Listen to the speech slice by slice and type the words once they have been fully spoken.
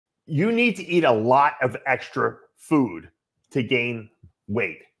you need to eat a lot of extra food to gain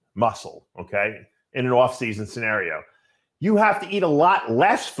weight, muscle, okay, in an off-season scenario. You have to eat a lot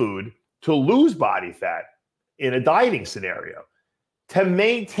less food to lose body fat in a dieting scenario. To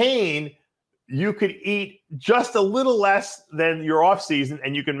maintain, you could eat just a little less than your off-season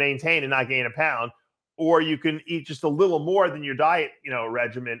and you can maintain and not gain a pound, or you can eat just a little more than your diet,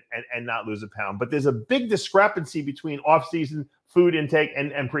 regimen and not lose a pound. But there's a big discrepancy between off-season food intake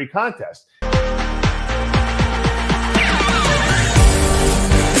and pre-contest.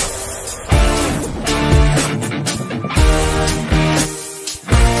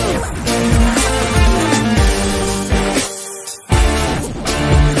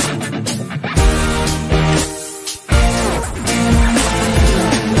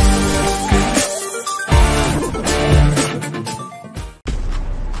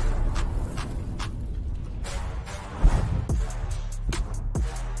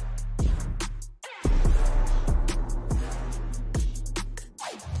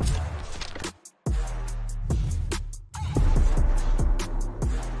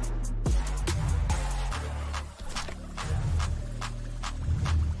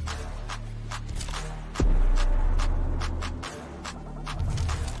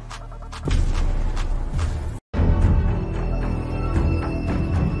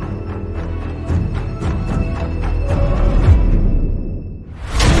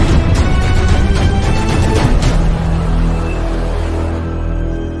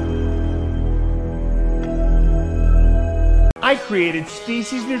 I created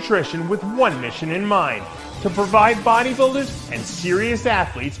Species Nutrition with one mission in mind: to provide bodybuilders and serious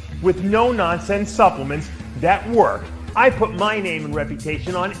athletes with no-nonsense supplements that work. I put my name and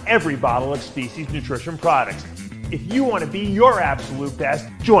reputation on every bottle of Species Nutrition products. If you want to be your absolute best,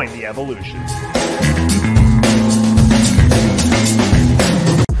 join the evolution.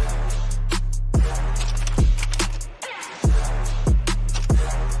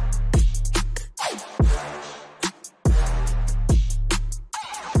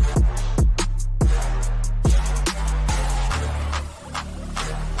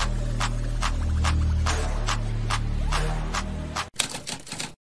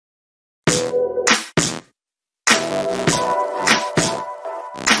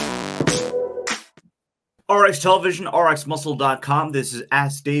 RX Television, RXMuscle.com. This is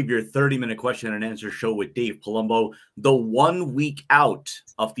Ask Dave, your 30-minute question and answer show with Dave Palumbo. The 1 week out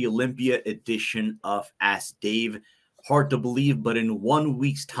of the Olympia edition of Ask Dave. Hard to believe, but in 1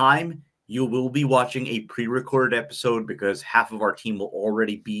 week's time, you will be watching a pre-recorded episode because half of our team will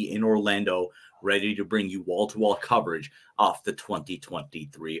already be in Orlando, ready to bring you wall-to-wall coverage of the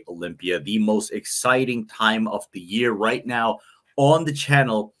 2023 Olympia. The most exciting time of the year right now on the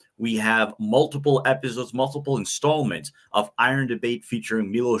channel. We have multiple episodes, multiple installments of Iron Debate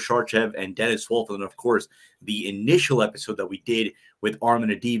featuring Milo Sharchev and Dennis Wolf. And, of course, the initial episode that we did with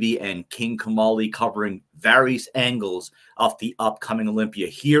Armin Adibi and King Kamali covering various angles of the upcoming Olympia.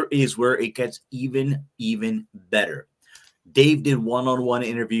 Here is where it gets even better. Dave did one-on-one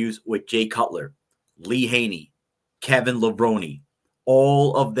interviews with Jay Cutler, Lee Haney, Kevin Levrone.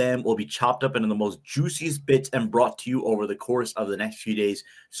 All of them will be chopped up into the most juiciest bits and brought to you over the course of the next few days.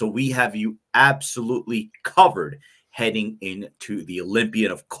 So we have you absolutely covered heading into the Olympia.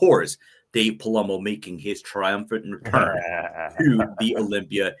 And of course, Dave Palumbo making his triumphant return to the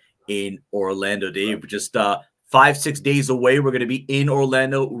Olympia in Orlando. Dave, just 5-6 days away. We're going to be in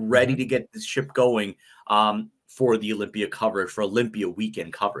Orlando, ready to get this ship going for the Olympia coverage, for Olympia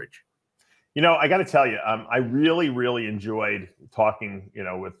weekend coverage. I got to tell you, I really enjoyed talking,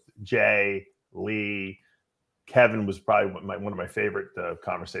 with Jay, Lee. Kevin was probably one of my favorite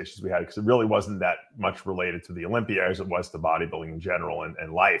conversations we had, because it really wasn't that much related to the Olympia as it was to bodybuilding in general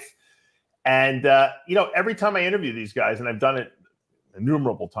and life. And, every time I interview these guys, and I've done it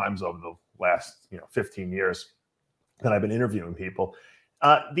innumerable times over the last, 15 years that I've been interviewing people,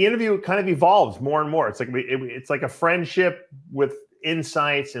 the interview kind of evolves more and more. It's like it's like a friendship with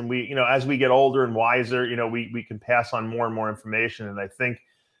insights, and we, as we get older and wiser, we can pass on more and more information, and I think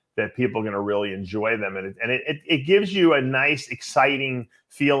that people are going to really enjoy them, and it gives you a nice, exciting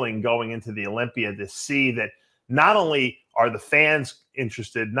feeling going into the Olympia to see that not only are the fans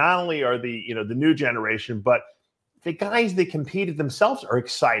interested, not only are the new generation, but the guys that competed themselves are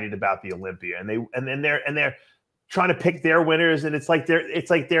excited about the Olympia, and they're trying to pick their winners, and it's like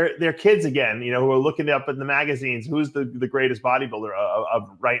they're kids again, who are looking up in the magazines, who's the greatest bodybuilder of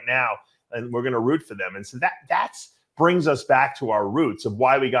right now, and we're going to root for them. And so that's brings us back to our roots of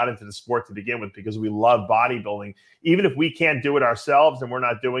why we got into the sport to begin with, because we love bodybuilding. Even if we can't do it ourselves and we're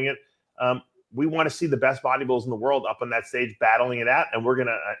not doing it, we want to see the best bodybuilders in the world up on that stage battling it out, and we're going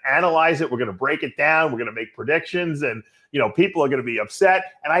to analyze it. We're going to break it down. We're going to make predictions, and people are going to be upset.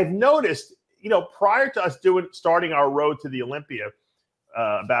 And I've noticed, prior to us starting our road to the Olympia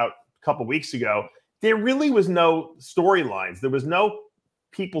about a couple weeks ago, there really was no storylines. There was no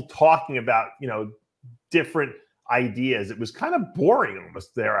people talking about different ideas. It was kind of boring,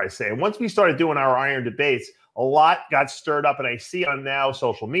 almost, dare I say. And once we started doing our iron debates, a lot got stirred up, and I see on now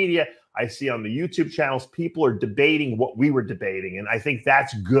social media, I see on the YouTube channels, people are debating what we were debating. And I think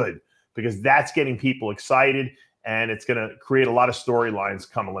that's good, because that's getting people excited, and it's going to create a lot of storylines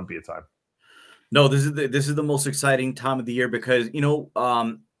come Olympia time. No, this is the most exciting time of the year, because,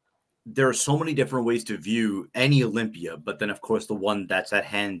 there are so many different ways to view any Olympia, but then, of course, the one that's at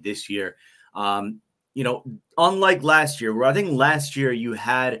hand this year, unlike last year, where I think last year you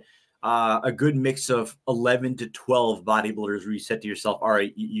had a good mix of 11 to 12 bodybuilders where you said to yourself, all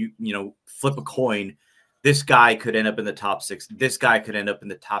right, you flip a coin. This guy could end up in the top 6. This guy could end up in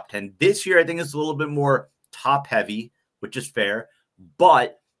the top 10. This year, I think it's a little bit more top heavy, which is fair.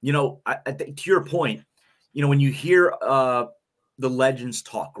 But, I think to your point, when you hear the legends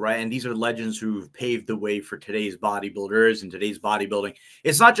talk, right? And these are legends who've paved the way for today's bodybuilders and today's bodybuilding.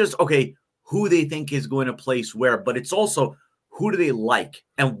 It's not just, okay, who they think is going to place where, but it's also who do they like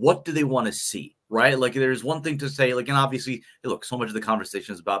and what do they want to see, right? Like, there's one thing to say, like, and obviously, look, so much of the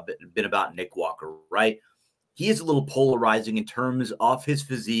conversation has been about Nick Walker, right? He is a little polarizing in terms of his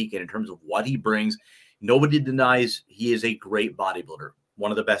physique and in terms of what he brings. Nobody denies he is a great bodybuilder, one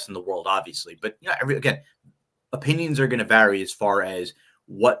of the best in the world, obviously. But again, opinions are going to vary as far as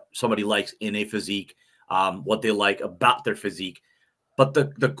what somebody likes in a physique, what they like about their physique. But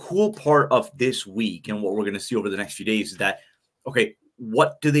the cool part of this week and what we're going to see over the next few days is that, okay,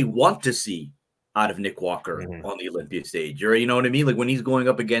 what do they want to see out of Nick Walker on the Olympia stage? Or, you know what I mean? Like, when he's going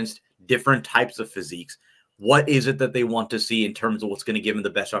up against different types of physiques, what is it that they want to see in terms of what's going to give him the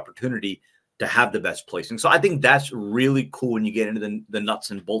best opportunity to have the best placing? So I think that's really cool when you get into the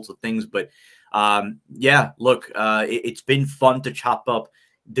nuts and bolts of things. But yeah, look, it's been fun to chop up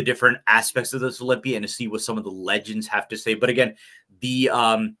the different aspects of this Olympia and to see what some of the legends have to say. But again, the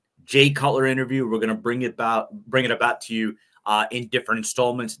Jay Cutler interview, we're going to bring it about to you in different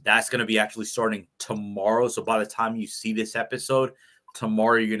installments. That's going to be actually starting tomorrow. So by the time you see this episode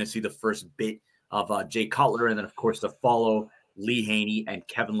tomorrow, you're going to see the first bit of Jay Cutler, and then of course to follow Lee Haney and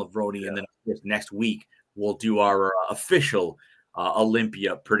Kevin Levrone, and then of course next week we'll do our official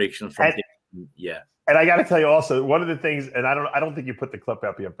Olympia predictions from And I got to tell you also, one of the things, and I don't think you put the clip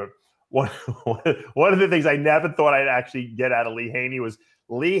up yet, but one of the things I never thought I'd actually get out of Lee Haney was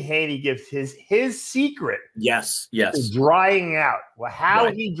Lee Haney gives his secret. Yes. Drying out. Well, how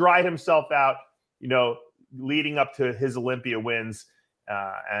he dried himself out, leading up to his Olympia wins.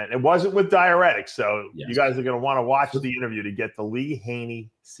 And it wasn't with diuretics. So you guys are going to want to watch the interview to get the Lee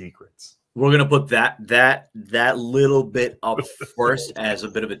Haney secrets. We're going to put that little bit up first as a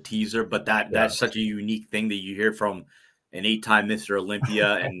bit of a teaser, but that's such a unique thing that you hear from an 8-time Mr.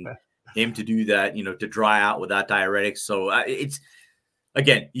 Olympia and him to do that, to dry out without diuretics. So it's,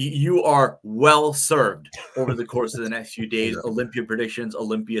 again, you are well served over the course of the next few days. Olympia predictions,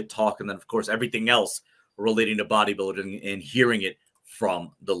 Olympia talk, and then of course everything else relating to bodybuilding and hearing it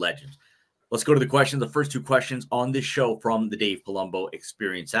from the legends. Let's go to the questions. The first 2 questions on this show from the Dave Palumbo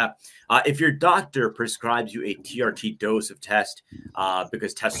Experience app. If your doctor prescribes you a TRT dose of test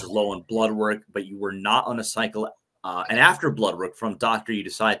because test is low on blood work, but you were not on a cycle, and after blood work from doctor, you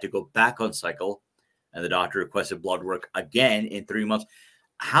decide to go back on cycle, and the doctor requested blood work again in 3 months,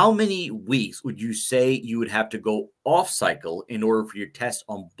 how many weeks would you say you would have to go off cycle in order for your test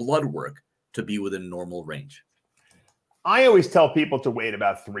on blood work to be within normal range? I always tell people to wait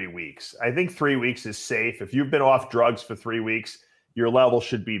about 3 weeks. I think 3 weeks is safe. If you've been off drugs for 3 weeks, your level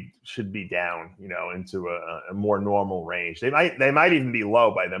should be down, into a more normal range. They might even be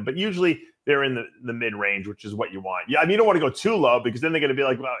low by then, but usually they're in the mid range, which is what you want. Yeah, I mean, you don't want to go too low because then they're going to be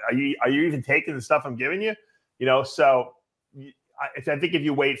like, well, are you even taking the stuff I'm giving you? So I think if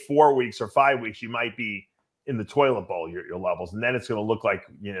you wait 4 weeks or 5 weeks, you might be in the toilet bowl, your levels, and then it's going to look like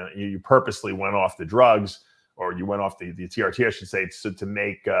you purposely went off the drugs. Or you went off the TRT, I should say, to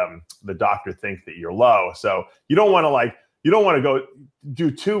make the doctor think that you're low. So you don't want to go do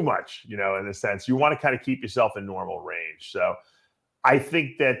too much, in a sense. You want to kind of keep yourself in normal range. So I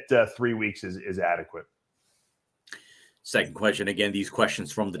think that 3 weeks is adequate. Second question. Again, these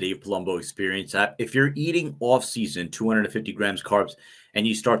questions from the Dave Palumbo Experience app. If you're eating off season 250 grams carbs and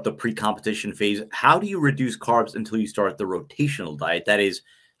you start the pre-competition phase, how do you reduce carbs until you start the rotational diet? That is,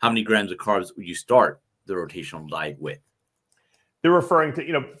 how many grams of carbs would you start the rotational diet with? They're referring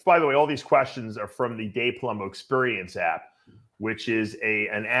to, by the way, all these questions are from the Dave Palumbo Experience app, which is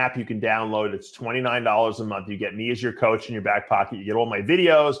an app you can download. It's $29 a month. You get me as your coach in your back pocket. You get all my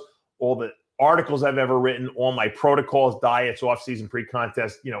videos, all the articles I've ever written, all my protocols, diets, off-season,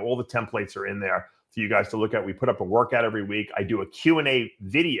 pre-contest, all the templates are in there for you guys to look at. We put up a workout every week. I do a Q&A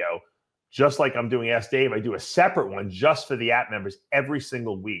video, just like I'm doing Ask Dave. I do a separate one just for the app members every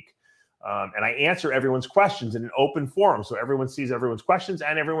single week. And I answer everyone's questions in an open forum, so everyone sees everyone's questions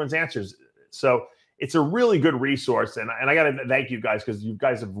and everyone's answers. So it's a really good resource. And I got to thank you guys, because you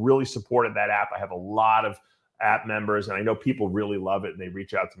guys have really supported that app. I have a lot of app members, and I know people really love it, and they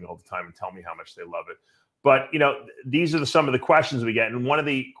reach out to me all the time and tell me how much they love it. But, these are some of the questions we get. And one of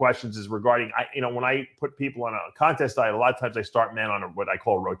the questions is regarding, when I put people on a contest diet, a lot of times I start men on what I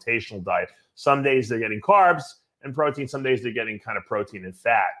call a rotational diet. Some days they're getting carbs and protein. Some days they're getting kind of protein and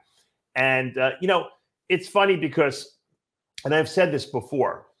fat. And, it's funny because, and I've said this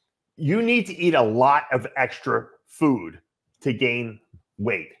before, you need to eat a lot of extra food to gain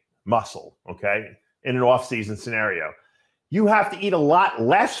weight, muscle, okay, in an off-season scenario. You have to eat a lot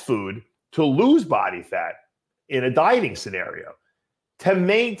less food to lose body fat in a dieting scenario. To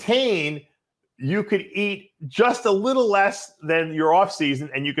maintain, you could eat just a little less than your off-season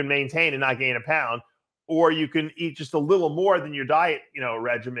and you can maintain and not gain a pound, or you can eat just a little more than your diet,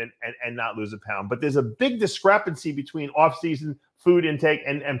 regimen and not lose a pound. But there's a big discrepancy between off-season food intake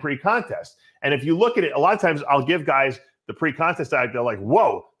and pre-contest. And if you look at it, a lot of times I'll give guys the pre-contest diet. They're like,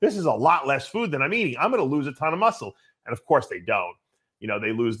 whoa, this is a lot less food than I'm eating. I'm going to lose a ton of muscle. And of course they don't.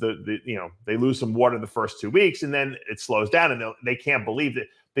 They lose they lose some water the first 2 weeks, and then it slows down, and they can't believe it,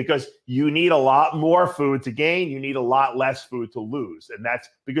 because you need a lot more food to gain. You need a lot less food to lose. And that's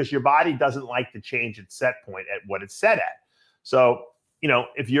because your body doesn't like to change its set point at what it's set at. So,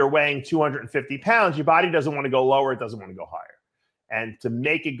 if you're weighing 250 pounds, your body doesn't want to go lower. It doesn't want to go higher. And to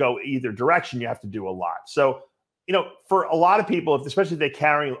make it go either direction, you have to do a lot. So, for a lot of people, especially if they're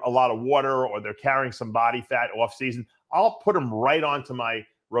carrying a lot of water or they're carrying some body fat off season, I'll put them right onto my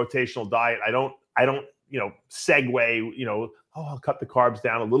rotational diet. I don't, segue, I'll cut the carbs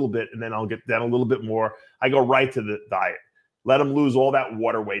down a little bit and then I'll get down a little bit more. I go right to the diet. Let them lose all that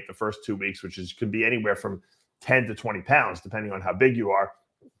water weight the first 2 weeks, which could be anywhere from 10 to 20 pounds, depending on how big you are.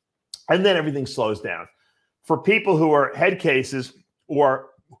 And then everything slows down. For people who are head cases or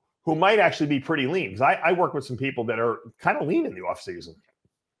who might actually be pretty lean, because I work with some people that are kind of lean in the off season.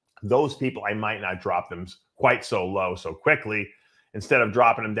 Those people, I might not drop them quite so low so quickly. Instead of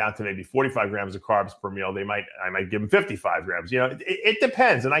dropping them down to maybe 45 grams of carbs per meal, I might give them 55 grams. It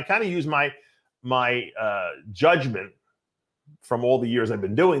depends. And I kind of use my judgment from all the years I've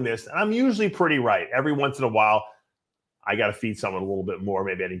been doing this. And I'm usually pretty right. Every once in a while, I got to feed someone a little bit more.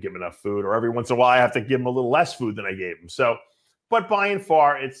 Maybe I didn't give them enough food, or every once in a while I have to give them a little less food than I gave them. So, but by and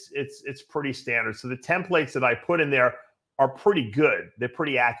far, it's pretty standard. So the templates that I put in there are pretty good. They're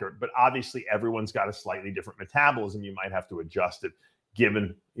pretty accurate, but obviously everyone's got a slightly different metabolism. You might have to adjust it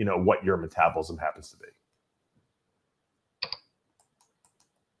given, what your metabolism happens to be.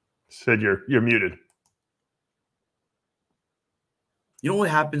 Sid, you're muted. You know what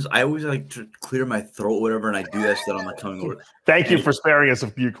happens? I always like to clear my throat or whatever, and I do that so that I'm not coming over. Thank you for sparing us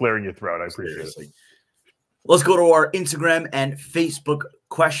of you clearing your throat. I appreciate it. Let's go to our Instagram and Facebook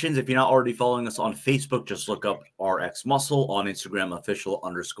questions. If you're not already following us on Facebook, just look up RX Muscle. On Instagram,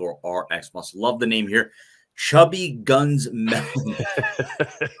 official_RX Muscle. Love the name here. Chubby Guns Melon.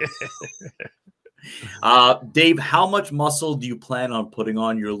 Dave, how much muscle do you plan on putting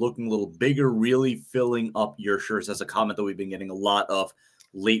on? You're looking a little bigger, really filling up your shirts. That's a comment that we've been getting a lot of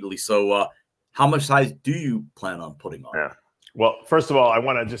lately. So how much size do you plan on putting on? Yeah. Well, first of all, I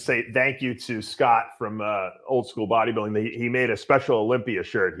want to just say thank you to Scott from Old School Bodybuilding. He made a special Olympia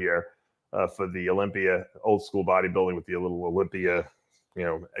shirt here for the Olympia Old School Bodybuilding with the little Olympia,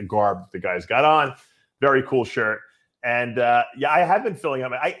 garb the guys got on. Very cool shirt. And yeah, I have been filling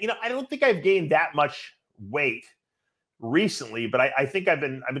up. I don't think I've gained that much weight recently, but I think I've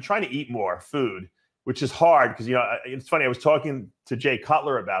been trying to eat more food, which is hard because it's funny. I was talking to Jay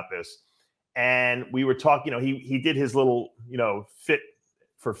Cutler about this. And we were talking, he did his little, Fit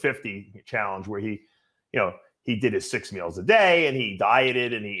for 50 challenge where he did his 6 meals a day and he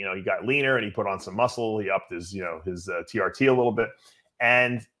dieted and he got leaner and he put on some muscle. He upped his, his TRT a little bit.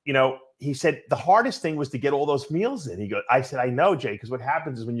 And, he said the hardest thing was to get all those meals in. I said, I know, Jay, because what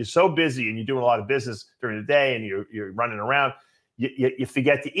happens is when you're so busy and you're doing a lot of business during the day and you're running around, you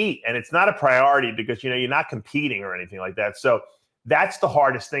forget to eat. And it's not a priority because, you're not competing or anything like that. So that's the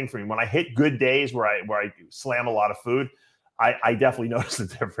hardest thing for me. When I hit good days where I slam a lot of food, I definitely notice the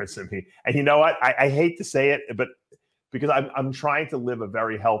difference in me. And you know what? I hate to say it, but because I'm trying to live a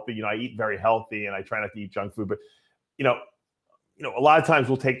very healthy, you know, I eat very healthy and I try not to eat junk food, but you know, a lot of times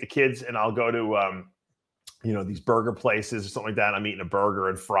we'll take the kids and I'll go to, you know, these burger places or something like that. And I'm eating a burger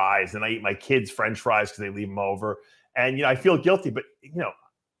and fries, and I eat my kids' French fries because they leave them over. And, you know, I feel guilty, but, you know,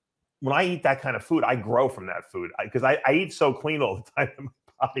 when I eat that kind of food, I grow from that food because I eat so clean all the time that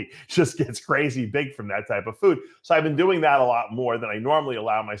my body just gets crazy big from that type of food. So I've been doing that a lot more than I normally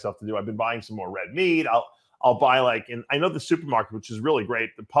allow myself to do. I've been buying some more red meat. I'll buy, like, and I know the supermarket, which is really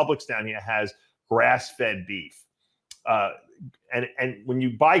great, the Publix down here has grass-fed beef. And when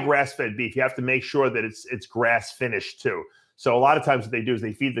you buy grass-fed beef, you have to make sure that it's grass finished too. So a lot of times what they do is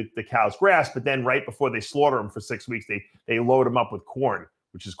they feed the cows grass, but then right before they slaughter them for 6 weeks, they load them up with corn,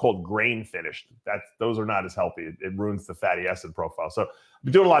 which is called grain finished. Those are not as healthy. It ruins the fatty acid profile. So I've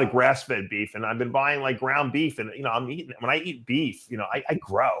been doing a lot of grass-fed beef, and I've been buying like ground beef, and you know, when I eat beef, you know, I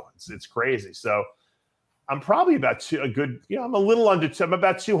grow. It's crazy. So I'm probably about I'm a little under, I'm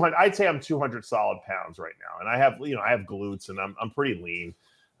about 200. I'd say I'm 200 solid pounds right now. And I have glutes, and I'm pretty lean.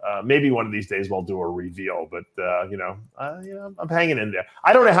 Maybe one of these days we'll do a reveal, but I'm hanging in there.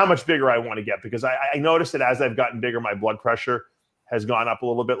 I don't know how much bigger I want to get, because I noticed that as I've gotten bigger, my blood pressure has gone up a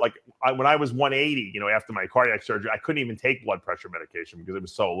little bit. Like when I was 180, you know, after my cardiac surgery, I couldn't even take blood pressure medication because it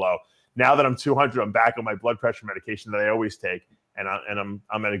was so low. Now that I'm 200, I'm back on my blood pressure medication that I always take, and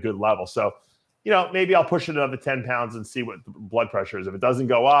I'm at a good level. So, you know, maybe I'll push it another 10 pounds and see what the blood pressure is. If it doesn't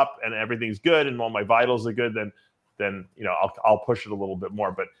go up and everything's good and all my vitals are good, then you know, I'll push it a little bit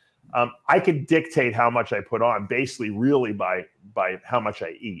more. But I can dictate how much I put on basically really by how much I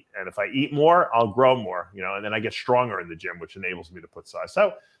eat. And if I eat more, I'll grow more, you know, and then I get stronger in the gym, which enables me to put size.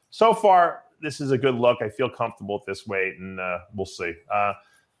 So far, this is a good look. I feel comfortable at this weight, and we'll see.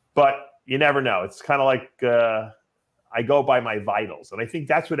 But you never know. It's kind of like I go by my vitals. And I think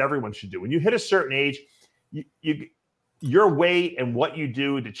that's what everyone should do. When you hit a certain age, your weight and what you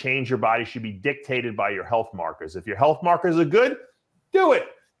do to change your body should be dictated by your health markers. If your health markers are good, do it.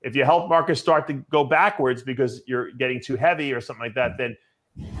 If your health markers start to go backwards because you're getting too heavy or something like that, then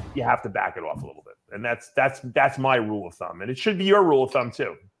you have to back it off a little bit. And that's my rule of thumb. And it should be your rule of thumb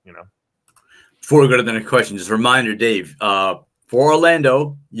too, you know. Before we go to the next question, just a reminder, Dave, for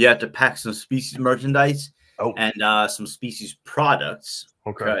Orlando, you have to pack some Species merchandise and some Species products,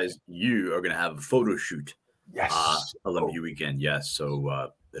 because you are going to have a photo shoot. Yes. Olympia weekend. Yes.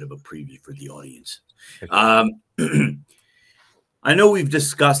 So bit of a preview for the audience. I know we've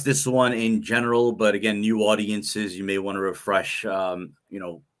discussed this one in general, but again, new audiences, you may want to refresh, you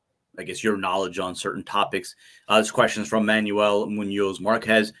know, I guess your knowledge on certain topics. This question is from Manuel Munoz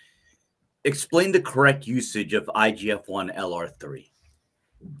Marquez. Explain the correct usage of IGF-1 LR3.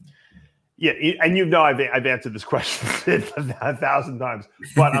 Yeah, and you know I've answered this question 1,000 times,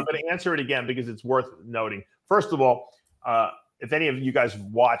 but I'm going to answer it again because it's worth noting. First of all, if any of you guys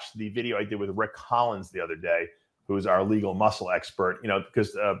watched the video I did with Rick Collins the other day, who is our legal muscle expert, you know,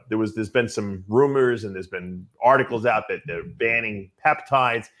 because there's been some rumors and there's been articles out that they're banning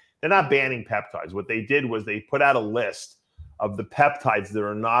peptides. They're not banning peptides. What they did was they put out a list of the peptides that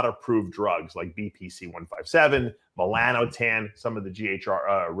are not approved drugs, like BPC-157, melanotan, some of the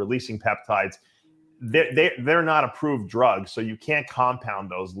GHR releasing peptides. They're not approved drugs, so you can't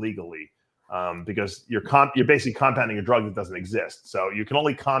compound those legally because you're basically compounding a drug that doesn't exist. So you can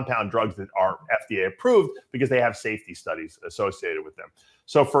only compound drugs that are FDA approved because they have safety studies associated with them.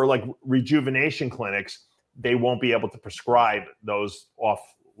 So for like rejuvenation clinics, they won't be able to prescribe those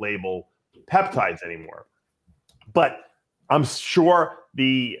off-label peptides anymore. But I'm sure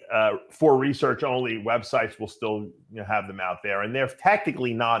the for research only websites will still have them out there, and they're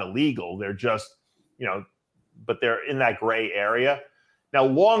technically not illegal. They're just, but they're in that gray area. Now,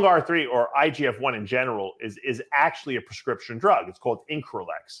 long R3 or IGF-1 in general is actually a prescription drug. It's called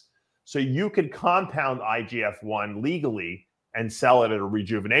Increlex. So you could compound IGF-1 legally and sell it at a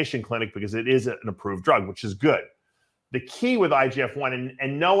rejuvenation clinic because it is an approved drug, which is good. The key with IGF-1,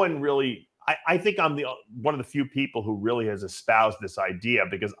 and no one really, I think I'm one of the few people who really has espoused this idea,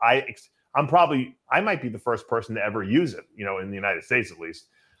 because I might be the first person to ever use it, in the United States at least.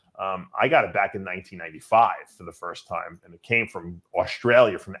 I got it back in 1995 for the first time, and it came from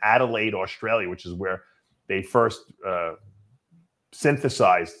Australia, from Adelaide, Australia, which is where they first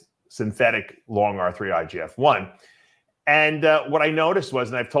synthesized synthetic long R3 IGF-1. And what I noticed was,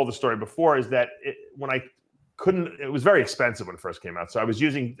 and I've told the story before, is that it was very expensive when it first came out. So I was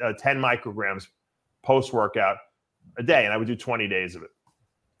using 10 micrograms post-workout a day, and I would do 20 days of it.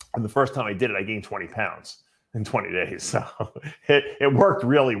 And the first time I did it, I gained 20 pounds in 20 days. So it worked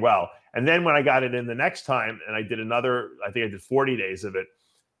really well. And then when I got it in the next time and I did another, I think I did 40 days of it,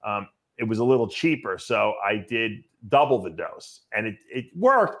 it was a little cheaper. So I did double the dose, and it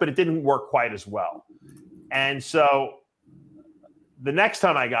worked, but it didn't work quite as well. And so the next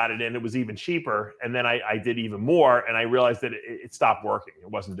time I got it in, it was even cheaper. And then I did even more, and I realized that it stopped working. It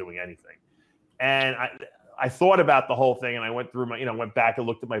wasn't doing anything. And I thought about the whole thing, and I went through my, went back and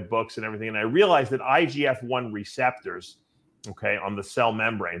looked at my books and everything. And I realized that IGF-1 receptors, okay, on the cell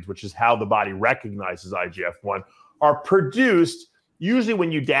membranes, which is how the body recognizes IGF-1, are produced usually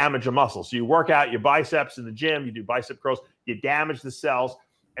when you damage a muscle. So you work out your biceps in the gym, you do bicep curls, you damage the cells,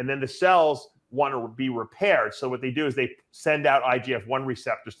 and then the cells want to be repaired. So what they do is they send out IGF-1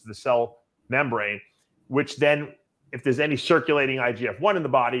 receptors to the cell membrane, which then, if there's any circulating IGF-1 in the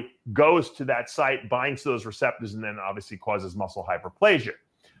body, goes to that site, binds to those receptors, and then obviously causes muscle hyperplasia.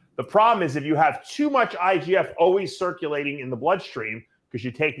 The problem is if you have too much IGF always circulating in the bloodstream, because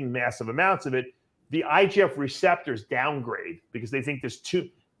you're taking massive amounts of it, the IGF receptors downgrade because they think there's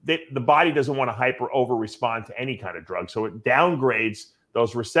the body doesn't want to over respond to any kind of drug. So it downgrades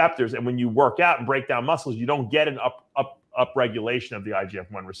those receptors. And when you work out and break down muscles, you don't get an up regulation of the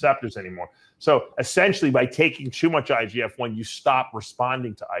IGF-1 receptors anymore. So essentially, by taking too much IGF-1, you stop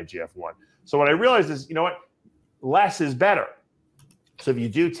responding to IGF-1. So what I realized is, you know what, less is better. So if you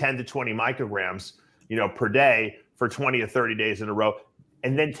do 10 to 20 micrograms, per day for 20 to 30 days in a row,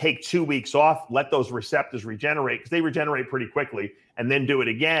 and then take 2 weeks off, let those receptors regenerate, because they regenerate pretty quickly, and then do it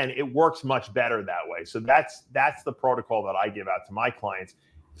again, it works much better that way. So that's the protocol that I give out to my clients.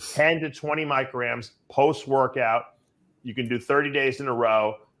 10 to 20 micrograms post-workout. You can do 30 days in a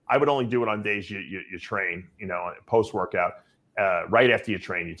row. I would only do it on days you train, post-workout. Right after you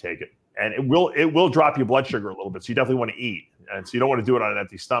train, you take it. And it will drop your blood sugar a little bit. So you definitely want to eat. And so you don't want to do it on an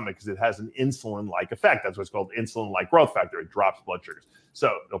empty stomach because it has an insulin-like effect. That's what's called insulin-like growth factor. It drops blood sugars.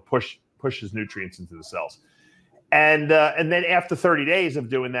 So it'll pushes nutrients into the cells. And then after 30 days of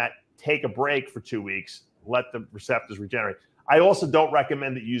doing that, take a break for 2 weeks, let the receptors regenerate. I also don't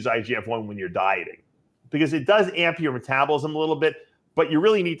recommend that you use IGF-1 when you're dieting, because it does amp your metabolism a little bit, but you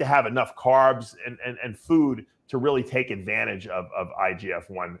really need to have enough carbs and food to really take advantage of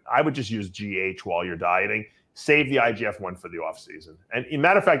IGF-1. I would just use GH while you're dieting. Save the IGF-1 for the off season. And in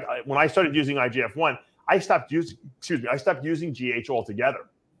matter of fact, when I started using IGF-1, I stopped using GH altogether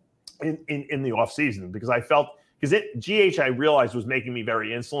in the off season, because GH I realized was making me very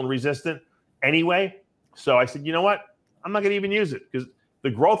insulin resistant anyway. So I said, you know what? I'm not going to even use it, because the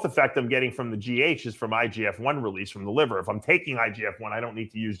growth effect I'm getting from the GH is from IGF-1 release from the liver. If I'm taking IGF-1, I don't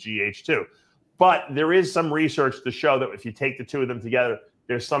need to use GH too. But there is some research to show that if you take the two of them together,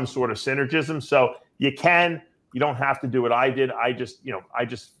 there's some sort of synergism. So you don't have to do what I did. I just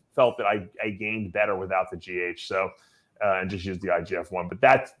felt that I gained better without the GH. So, and just use the IGF-1. But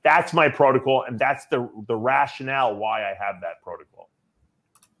that's my protocol. And that's the rationale why I have that protocol.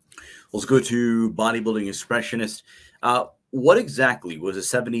 Let's go to Bodybuilding Expressionist. What exactly was the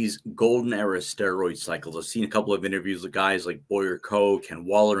 70s golden era steroid cycles? I've seen a couple of interviews with guys like Boyer Coe, Ken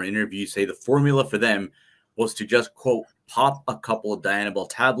Waller, interviews say the formula for them was to just, quote, pop a couple of Dianabol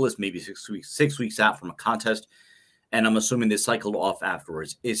tablets, maybe 6 weeks out from a contest, and I'm assuming they cycled off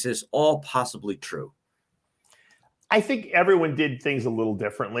afterwards. Is this all possibly true? I think everyone did things a little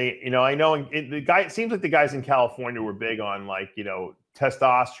differently. I know it seems like the guys in California were big on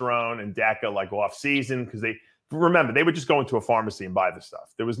testosterone and DECA off season, because remember, they would just go into a pharmacy and buy the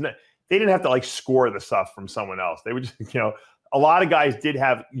stuff. They didn't have to score the stuff from someone else. They would just, a lot of guys did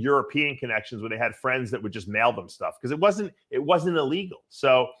have European connections where they had friends that would just mail them stuff, because it wasn't illegal.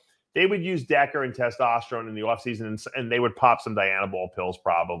 So they would use DECA and testosterone in the off season, and they would pop some Dianabol pills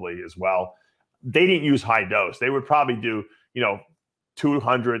probably as well. They didn't use high dose. They would probably do,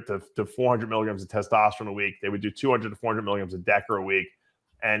 200 to 400 milligrams of testosterone a week. They would do 200 to 400 milligrams of DECA a week.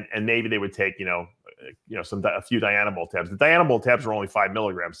 And maybe they would take, a few Dianabol tabs. The Dianabol tabs were only 5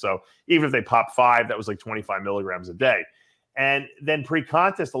 milligrams. So even if they popped 5, that was 25 milligrams a day. And then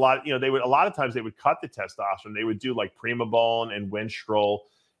pre-contest, a lot of times they would cut the testosterone. They would do Primabone and Winstrol,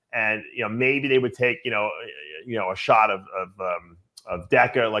 and maybe they would take a shot of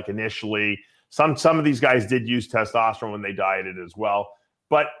DECA initially. Some of these guys did use testosterone when they dieted as well,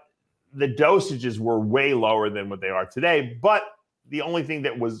 but the dosages were way lower than what they are today. But the only thing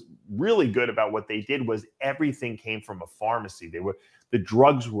that was really good about what they did was everything came from a pharmacy. The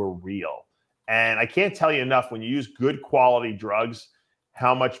drugs were real. And I can't tell you enough, when you use good quality drugs,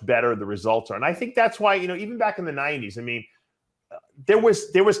 how much better the results are. And I think that's why, even back in the 90s, there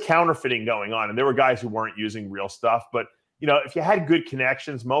was counterfeiting going on, and there were guys who weren't using real stuff. But, if you had good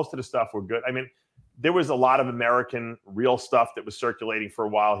connections, most of the stuff were good. there was a lot of American real stuff that was circulating for a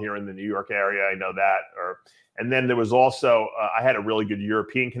while here in the New York area. I know that. And then there was also, I had a really good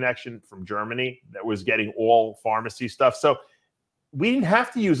European connection from Germany that was getting all pharmacy stuff. So we didn't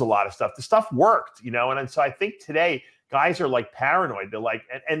have to use a lot of stuff. The stuff worked, you know? And so I think today guys are like paranoid. They're like,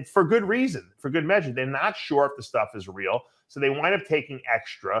 and for good reason, for good measure. They're not sure if the stuff is real. So they wind up taking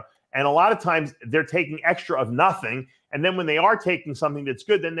extra. And a lot of times they're taking extra of nothing. And then when they are taking something that's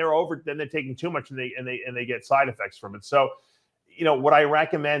good, then they're taking too much and they get side effects from it. So, you know, what I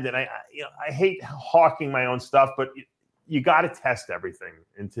recommend, and I hate hawking my own stuff, but you got to test everything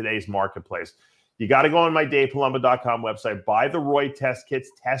in today's marketplace. You got to go on my DavePalumbo.com website, buy the Roy test kits,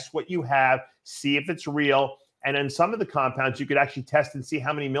 test what you have, see if it's real. And then some of the compounds you could actually test and see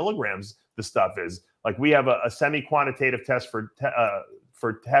how many milligrams the stuff is. Like we have a semi-quantitative test for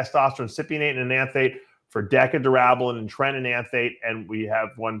testosterone cypionate and enanthate, for decadurabolin and trenananthate, and we have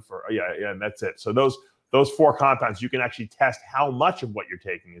one for and that's it. So those 4 compounds, you can actually test how much of what you're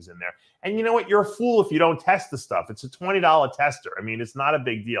taking is in there. And you know what? You're a fool if you don't test the stuff. It's a $20 tester. I mean, it's not a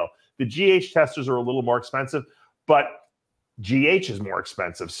big deal. The GH testers are a little more expensive, but GH is more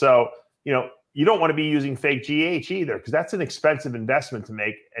expensive. So, you know, you don't want to be using fake GH either, because that's an expensive investment to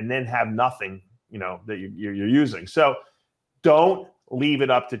make and then have nothing, you know, that you're using. So don't leave it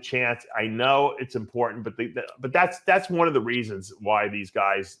up to chance. I know it's important, but that's one of the reasons why these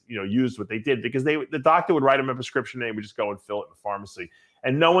guys, you know, used what they did, because the doctor would write them a prescription and they would just go and fill it in the pharmacy.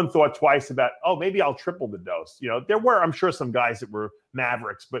 And no one thought twice about, oh, maybe I'll triple the dose. You know, there were, I'm sure, some guys that were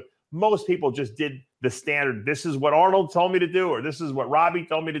mavericks, but most people just did the standard. This is what Arnold told me to do, or this is what Robbie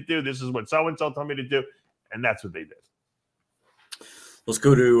told me to do. This is what so-and-so told me to do. And that's what they did. Let's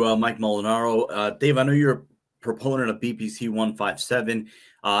go to Mike Molinaro. Dave, I know you're a proponent of BPC 157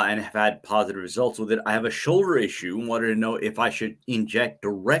 and have had positive results with it. I have a shoulder issue and wanted to know if I should inject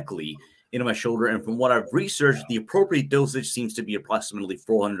directly into my shoulder. And from what I've researched, the appropriate dosage seems to be approximately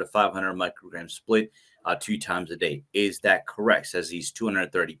 400 to 500 micrograms split 2 times a day. Is that correct? Says he's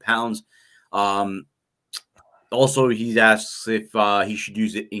 230 pounds. Also, he asks if he should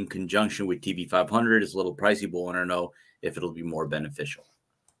use it in conjunction with TV500. It's a little pricey, but want to know if it'll be more beneficial.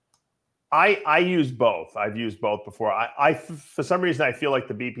 I use both. I've used both before. I for some reason, I feel like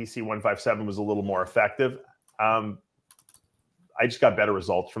the BPC 157 was a little more effective. I just got better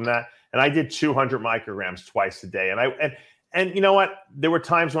results from that. And I did 200 micrograms twice a day. And you know what? There were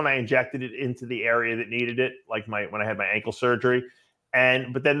times when I injected it into the area that needed it, like when I had my ankle surgery.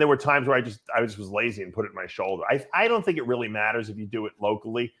 But then there were times where I just was lazy and put it in my shoulder. I don't think it really matters if you do it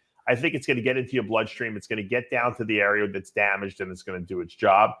locally. I think it's going to get into your bloodstream. It's going to get down to the area that's damaged, and it's going to do its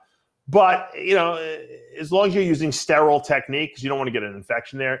job. But, you know, as long as you're using sterile technique, because you don't want to get an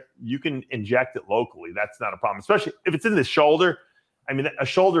infection there, you can inject it locally. That's not a problem, especially if it's in the shoulder. I mean, a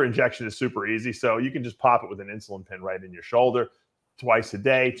shoulder injection is super easy. So you can just pop it with an insulin pen right in your shoulder twice a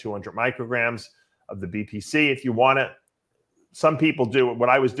day, 200 micrograms of the BPC if you want it. Some people do what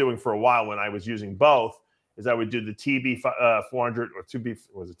I was doing for a while when I was using both, is I would do the TB 400 or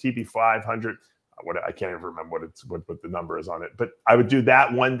TB 500. I can't even remember what the number is on it, but I would do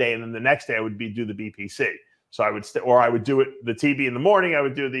that one day, and then the next day I would do the BPC. So I would do it the TB in the morning. I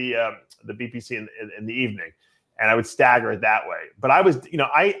would do the BPC in the evening, and I would stagger it that way. But I was, you know,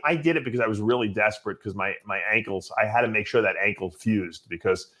 I did it because I was really desperate, because my ankles, I had to make sure that ankle fused,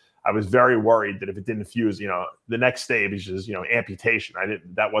 because I was very worried that if it didn't fuse, you know, the next stage is, you know, amputation.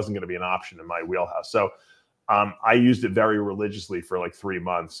 That wasn't going to be an option in my wheelhouse. So I used it very religiously for like 3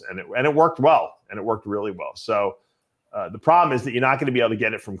 months, and it worked well, and it worked really well. So the problem is that you're not going to be able to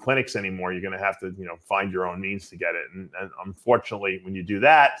get it from clinics anymore. You're going to have to, you know, find your own means to get it. And unfortunately, when you do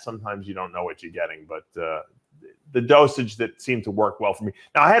that, sometimes you don't know what you're getting. But the dosage that seemed to work well for me.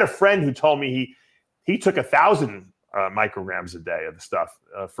 Now, I had a friend who told me he took 1,000 micrograms a day of the stuff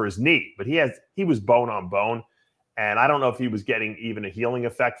for his knee, but he was bone on bone. And I don't know if he was getting even a healing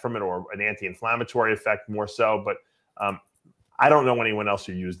effect from it or an anti-inflammatory effect more so, but I don't know anyone else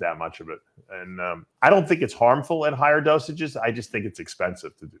who used that much of it. And I don't think it's harmful at higher dosages. I just think it's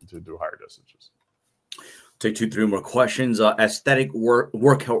expensive to do higher dosages. Take 2-3 more questions. Aesthetic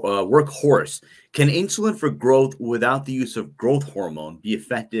workhorse. Can insulin for growth without the use of growth hormone be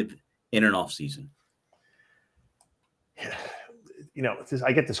effective in an off season? You know,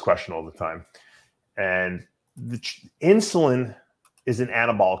 I get this question all the time, and insulin is an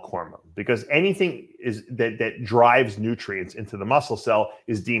anabolic hormone, because anything that drives nutrients into the muscle cell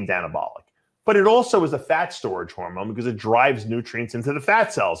is deemed anabolic. But it also is a fat storage hormone, because it drives nutrients into the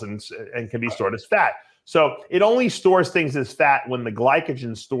fat cells and can be stored as fat. So it only stores things as fat when the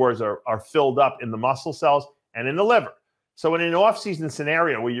glycogen stores are filled up in the muscle cells and in the liver. So in an off-season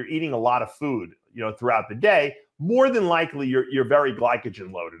scenario where you're eating a lot of food, throughout the day, more than likely you're very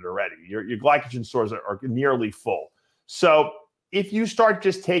glycogen loaded already. Your glycogen stores are nearly full. So if you start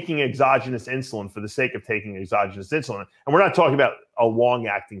just taking exogenous insulin for the sake of taking exogenous insulin, and we're not talking about a long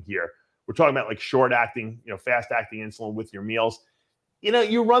acting here, we're talking about like short acting, fast acting insulin with your meals,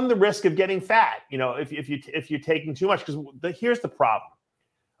 you run the risk of getting fat, if you're taking too much, because here's the problem.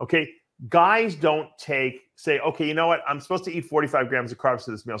 Okay. Guys don't say, okay, you know what? I'm supposed to eat 45 grams of carbs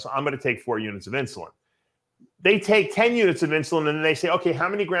to this meal, so I'm going to take 4 units of insulin. They take 10 units of insulin and then they say, okay, how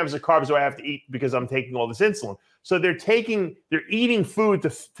many grams of carbs do I have to eat because I'm taking all this insulin? So they're eating food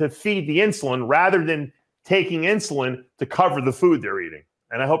to feed the insulin rather than taking insulin to cover the food they're eating.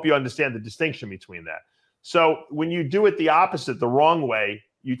 And I hope you understand the distinction between that. So when you do it the opposite, the wrong way,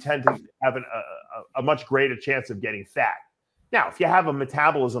 you tend to have a much greater chance of getting fat. Now, if you have a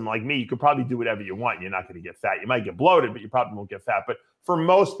metabolism like me, you could probably do whatever you want. You're not going to get fat. You might get bloated, but you probably won't get fat. But for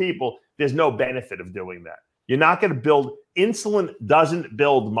most people, there's no benefit of doing that. You're not going to insulin doesn't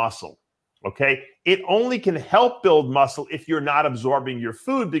build muscle, okay? It only can help build muscle if you're not absorbing your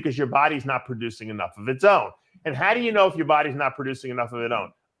food because your body's not producing enough of its own. And how do you know if your body's not producing enough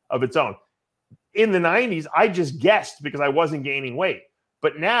of its own? In the 90s, I just guessed because I wasn't gaining weight.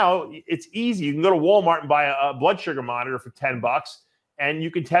 But now it's easy. You can go to Walmart and buy a blood sugar monitor for $10, and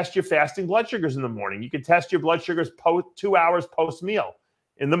you can test your fasting blood sugars in the morning. You can test your blood sugars 2 hours post-meal.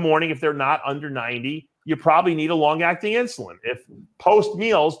 In the morning, if they're not under 90, you probably need a long-acting insulin. If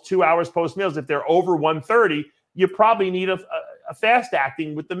post-meals, 2 hours post-meals, if they're over 130, you probably need a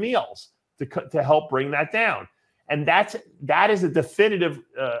fast-acting with the meals to help bring that down. And that is a definitive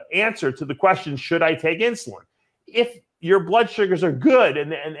answer to the question, should I take insulin? If your blood sugars are good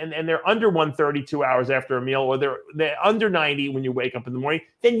and they're under 130 2 hours after a meal, or they're under 90 when you wake up in the morning,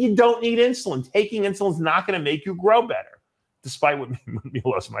 then you don't need insulin. Taking insulin is not going to make you grow better, despite what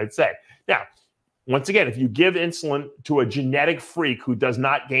Milos might say. Now, once again, if you give insulin to a genetic freak who does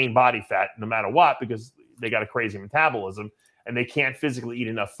not gain body fat no matter what, because they got a crazy metabolism and they can't physically eat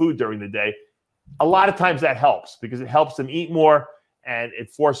enough food during the day, a lot of times that helps because it helps them eat more and it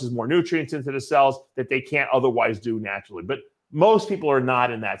forces more nutrients into the cells that they can't otherwise do naturally. But most people are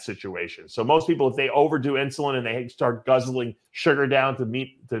not in that situation. So most people, if they overdo insulin and they start guzzling sugar down to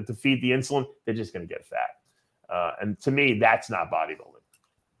feed the insulin, they're just going to get fat. And to me, that's not bodybuilding.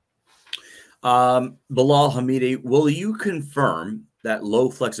 Bilal Hamidi, will you confirm that low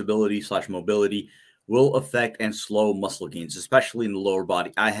flexibility / mobility will affect and slow muscle gains, especially in the lower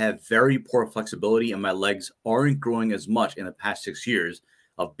body? I have very poor flexibility and my legs aren't growing as much in the past 6 years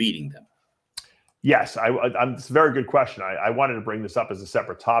of beating them. Yes, it's a very good question. I wanted to bring this up as a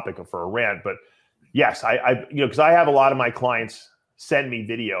separate topic for a rant, but yes, because I have a lot of my clients send me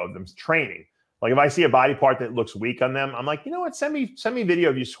video of them training. Like if I see a body part that looks weak on them, I'm like, you know what, send me video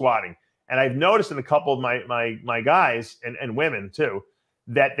of you squatting. And I've noticed in a couple of my guys and women too,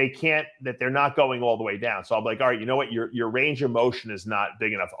 that they're not going all the way down. So I'm like, all right, you know what? Your range of motion is not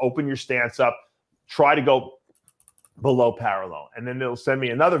big enough. Open your stance up, try to go below parallel. And then they'll send me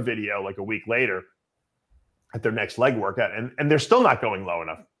another video like a week later at their next leg workout. And they're still not going low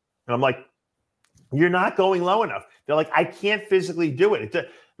enough. And I'm like, you're not going low enough. They're like, I can't physically do it.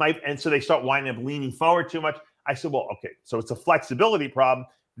 And so they start winding up leaning forward too much. I said, well, okay, so it's a flexibility problem.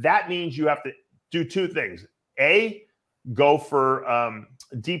 That means you have to do two things. A, go for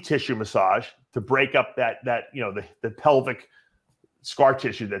deep tissue massage to break up the pelvic scar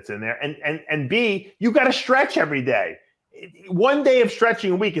tissue that's in there. And B, you got to stretch every day. One day of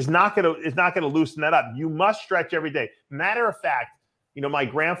stretching a week is not going to loosen that up. You must stretch every day. Matter of fact, my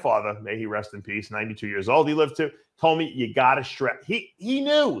grandfather, may he rest in peace, 92 years old, he lived to, told me you got to stretch. He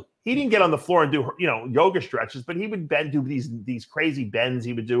knew. He didn't get on the floor and do yoga stretches, but he would do these crazy bends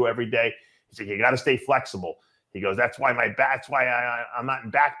he would do every day. He said, you got to stay flexible. He goes, that's why I'm not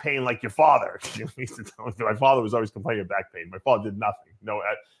in back pain like your father. My father was always complaining of back pain. My father did nothing.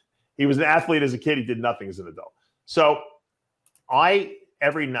 He was an athlete as a kid. He did nothing as an adult. So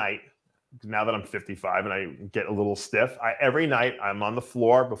every night, now that I'm 55 and I get a little stiff, every night I'm on the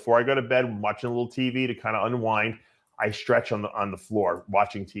floor before I go to bed, watching a little TV to kind of unwind. I stretch on the floor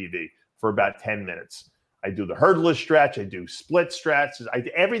watching TV for about 10 minutes. I do the hurdler stretch. I do split stretches. I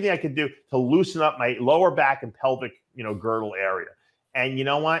do everything I can do to loosen up my lower back and pelvic, girdle area. And you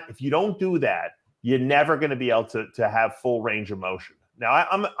know what? If you don't do that, you're never going to be able to have full range of motion. Now,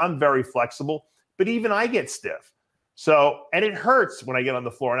 I'm very flexible, but even I get stiff. So, and it hurts when I get on the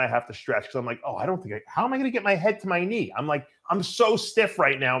floor and I have to stretch because I'm like, oh, how am I going to get my head to my knee? I'm so stiff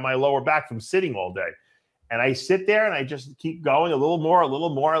right now in my lower back from sitting all day. And I sit there and I just keep going a little more,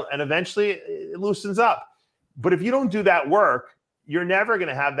 and eventually it loosens up. But if you don't do that work, you're never going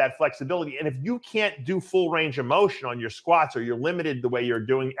to have that flexibility. And if you can't do full range of motion on your squats, or you're limited the way you're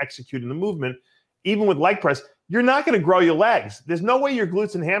executing the movement, even with leg press, you're not going to grow your legs. There's no way your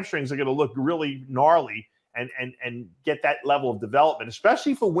glutes and hamstrings are going to look really gnarly and get that level of development,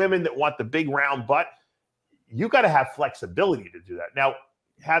 especially for women that want the big round butt. You got to have flexibility to do that. Now,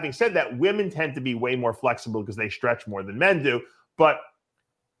 having said that, women tend to be way more flexible because they stretch more than men do. But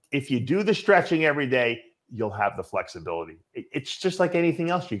if you do the stretching every day, you'll have the flexibility. It's just like anything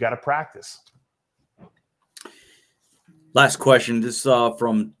else. You got to practice. Last question. This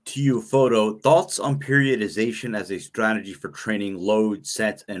from TU Photo. Thoughts on periodization as a strategy for training load,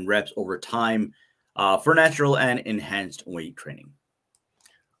 sets, and reps over time for natural and enhanced weight training?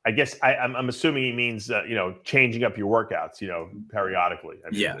 I guess I'm assuming he means, changing up your workouts, periodically.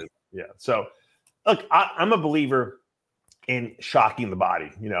 I mean, yeah. So, look, I'm a believer in shocking the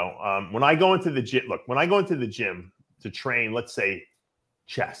body. When I go into the gym, to train, let's say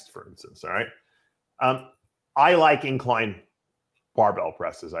chest, for instance, all right, I like incline barbell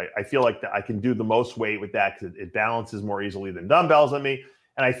presses. I feel like I can do the most weight with that because it balances more easily than dumbbells on me,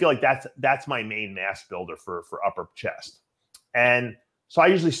 and I feel like that's my main mass builder for upper chest. And so I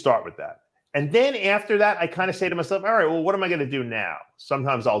usually start with that. And then after that, I kind of say to myself, all right, well, what am I going to do now?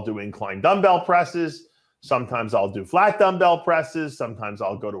 Sometimes I'll do incline dumbbell presses. Sometimes I'll do flat dumbbell presses. Sometimes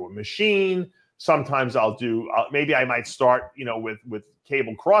I'll go to a machine. Sometimes I'll do, maybe I might start, with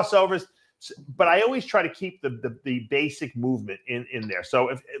cable crossovers. But I always try to keep the basic movement in there. So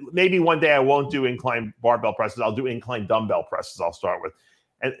if maybe one day I won't do incline barbell presses, I'll do incline dumbbell presses. I'll start with,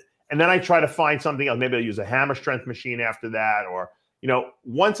 and then I try to find something else. Maybe I'll use a hammer strength machine after that, or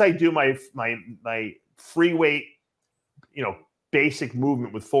once I do my free weight, basic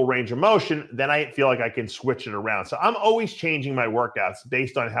movement with full range of motion, then I feel like I can switch it around. So I'm always changing my workouts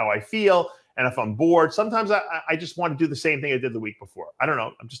based on how I feel. And if I'm bored, sometimes I just want to do the same thing I did the week before. I don't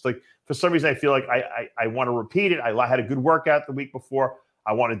know. I'm just like, for some reason, I feel like I want to repeat it. I had a good workout the week before.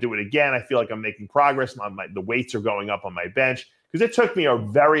 I want to do it again. I feel like I'm making progress. The weights are going up on my bench, because it took me a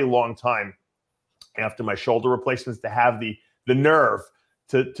very long time after my shoulder replacements to have the nerve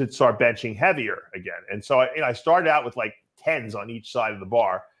to start benching heavier again. And so I started out with like 10s on each side of the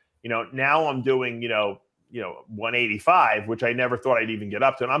bar. Now I'm doing, 185, which I never thought I'd even get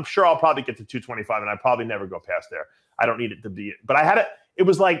up to. And I'm sure I'll probably get to 225, and I probably never go past there. I don't need it to be, but it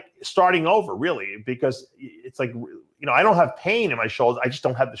was like starting over, really, because it's like, I don't have pain in my shoulders. I just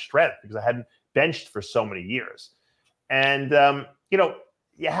don't have the strength because I hadn't benched for so many years. And,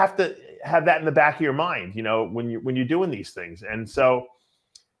 you have to have that in the back of your mind, when you're doing these things. And so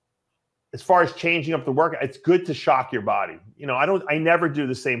as far as changing up the workout, it's good to shock your body. I never do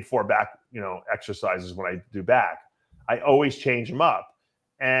the same 4 back, exercises when I do back. I always change them up.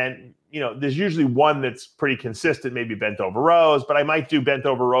 And, there's usually one that's pretty consistent, maybe bent over rows, but I might do bent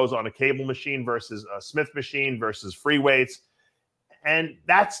over rows on a cable machine versus a Smith machine versus free weights. And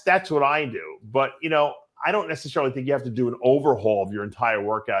that's what I do. But, I don't necessarily think you have to do an overhaul of your entire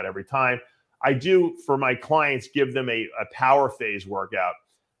workout every time. I do, for my clients, give them a power phase workout,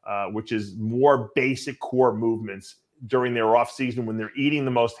 which is more basic core movements during their off season when they're eating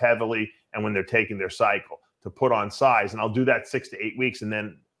the most heavily and when they're taking their cycle to put on size. And I'll do that 6 to 8 weeks, and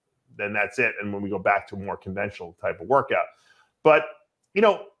then that's it. And when we go back to a more conventional type of workout, but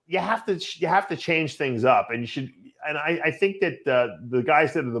you have to change things up, and you should. And I think that the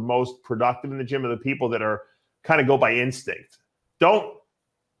guys that are the most productive in the gym are the people that are kind of go by instinct. Don't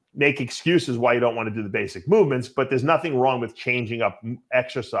make excuses why you don't want to do the basic movements, but there's nothing wrong with changing up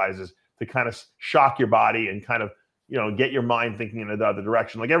exercises to kind of shock your body and kind of, get your mind thinking in the other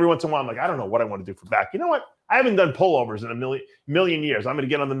direction. Like every once in a while, I'm like, I don't know what I want to do for back. You know what? I haven't done pullovers in a million years. I'm going to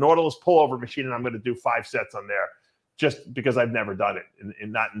get on the Nautilus pullover machine, and I'm going to do 5 sets on there just because I've never done it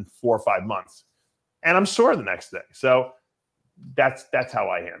not in 4 or 5 months. And I'm sore the next day. So that's how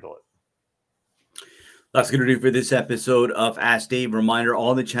I handle it. That's going to do for this episode of Ask Dave. Reminder,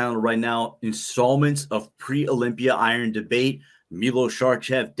 on the channel right now, installments of pre-Olympia Iron Debate, Milo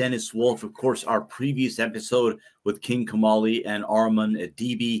Sharchev, Dennis Wolf, of course, our previous episode with King Kamali and Arman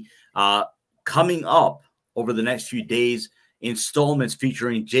Adibi. Coming up over the next few days, installments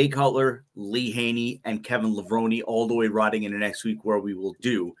featuring Jay Cutler, Lee Haney, and Kevin Lavroni, all the way riding into next week, where we will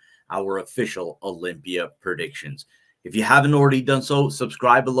do our official Olympia predictions. If you haven't already done so,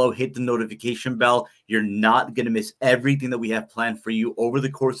 subscribe below, hit the notification bell. You're not going to miss everything that we have planned for you over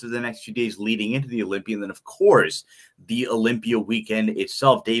the course of the next few days leading into the Olympia. And then, of course, the Olympia weekend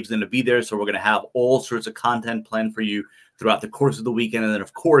itself. Dave's going to be there, so we're going to have all sorts of content planned for you throughout the course of the weekend. And then,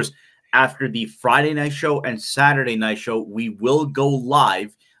 of course, after the Friday night show and Saturday night show, we will go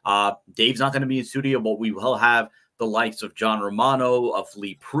live. Dave's not going to be in studio, but we will have the likes of John Romano, of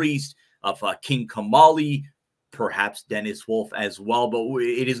Lee Priest, of King Kamali, perhaps Dennis Wolf as well. But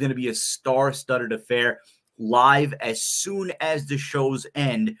it is going to be a star-studded affair. Live as soon as the shows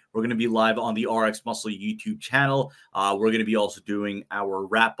end, we're going to be live on the RX Muscle YouTube channel. We're going to be also doing our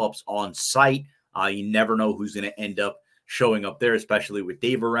wrap-ups on site. You never know who's going to end up showing up there, especially with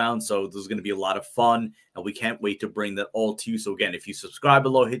Dave around. So this is going to be a lot of fun, and we can't wait to bring that all to you. So again, if you subscribe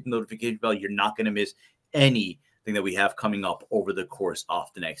below, hit the notification bell, you're not going to miss anything that we have coming up over the course of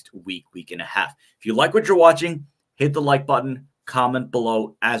the next week, week and a half. If you like what you're watching, hit the like button, comment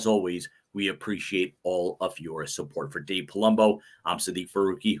below. As always, we appreciate all of your support. For Dave Palumbo, I'm Sadiq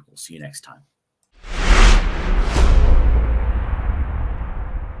Faruqi. We'll see you next time.